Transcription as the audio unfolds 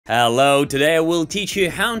Hello, today I will teach you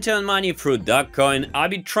how to earn money through Dogecoin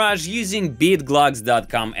arbitrage using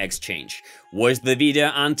Bitglux.com exchange. Watch the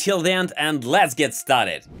video until the end and let's get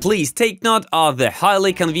started. Please take note of the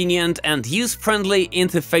highly convenient and user-friendly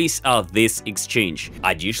interface of this exchange.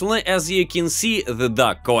 Additionally, as you can see, the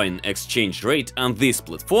Dogecoin exchange rate on this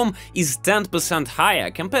platform is 10% higher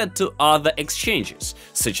compared to other exchanges,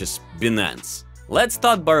 such as Binance. Let's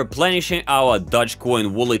start by replenishing our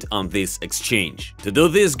Dogecoin wallet on this exchange. To do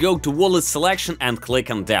this, go to Wallet selection and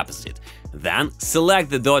click on Deposit. Then select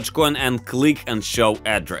the Dogecoin and click on Show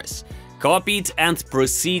Address. Copy it and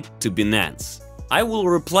proceed to Binance. I will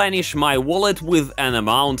replenish my wallet with an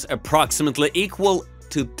amount approximately equal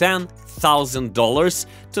to $10,000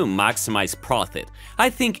 to maximize profit. I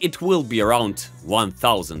think it will be around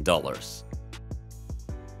 $1,000.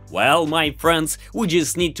 Well, my friends, we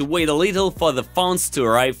just need to wait a little for the funds to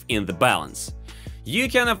arrive in the balance. You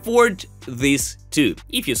can afford this too,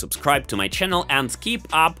 if you subscribe to my channel and keep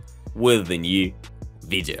up with the new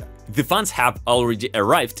video. The funds have already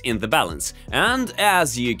arrived in the balance, and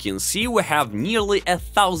as you can see, we have nearly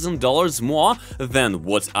 $1,000 more than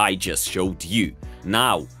what I just showed you.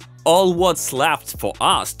 Now, all what's left for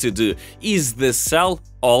us to do is to sell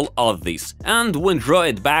all of this and withdraw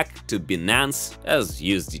it back to Binance as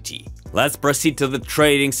USDT. Let's proceed to the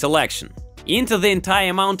trading selection. Enter the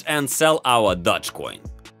entire amount and sell our Dogecoin.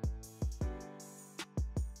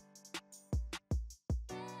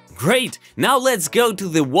 Great! Now let's go to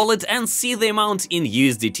the wallet and see the amount in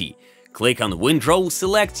USDT. Click on Withdraw,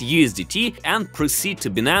 select USDT and proceed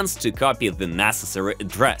to Binance to copy the necessary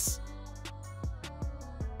address.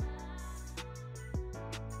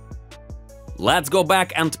 Let's go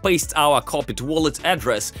back and paste our copied wallet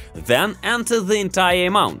address, then enter the entire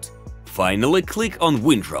amount. Finally, click on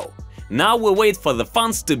Withdraw. Now we wait for the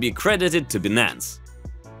funds to be credited to Binance.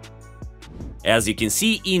 As you can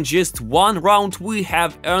see, in just one round we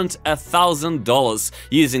have earned $1,000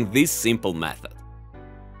 using this simple method.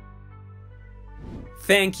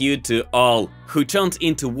 Thank you to all who tuned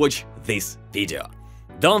in to watch this video.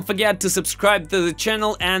 Don't forget to subscribe to the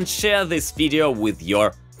channel and share this video with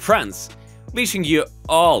your friends. Wishing you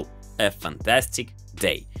all a fantastic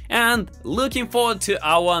day and looking forward to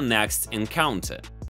our next encounter.